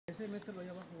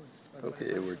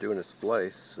Okay, we're doing a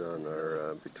splice on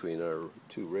our between our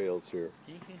two rails here.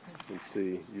 You can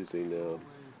see using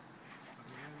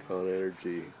Con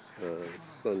Energy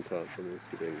sun top. Let me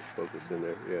see if I can focus in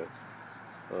there. Yeah,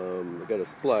 I got a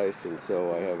splice, and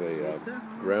so I have a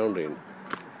grounding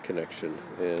connection,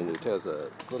 and it has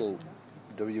a little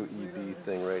WEB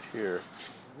thing right here.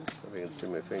 If you can see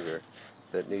my finger,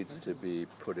 that needs to be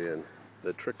put in.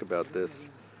 The trick about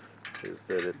this is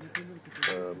that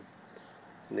it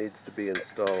needs to be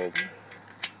installed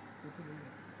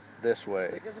this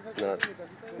way, not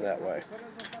that way,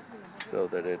 so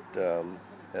that it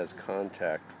has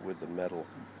contact with the metal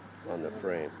on the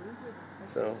frame.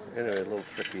 So anyway, a little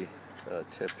tricky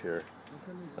tip here.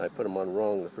 I put them on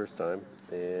wrong the first time,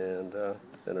 and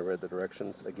then I read the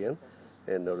directions again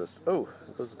and noticed, oh,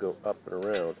 those go up and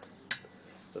around.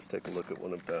 Let's take a look at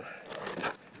one of the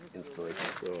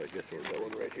installations. So I guess we're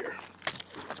going right here.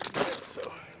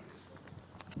 So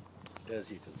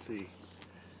as you can see,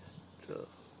 it's a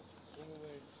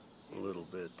little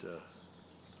bit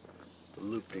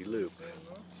loop-de-loop.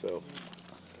 So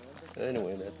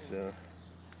anyway, that's a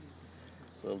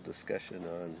little discussion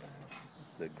on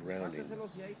the grounding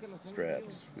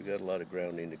straps. We got a lot of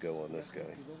grounding to go on this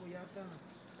guy.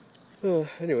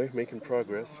 Anyway, making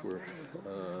progress.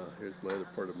 Here's my other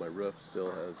part of my roof.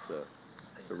 Still has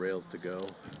the rails to go.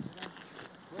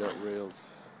 Got rails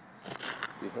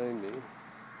behind me.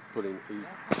 Putting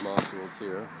 8 modules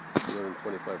here,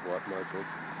 225 watt modules,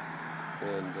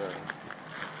 and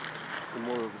some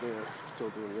more over there. Still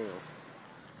doing rails.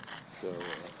 So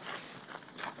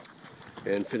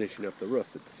and finishing up the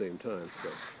roof at the same time. So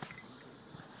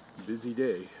busy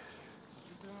day.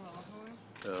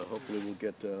 Hopefully we'll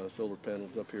get solar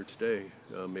panels up here today.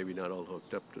 Maybe not all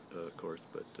hooked up, of course,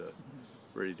 but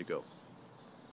ready to go.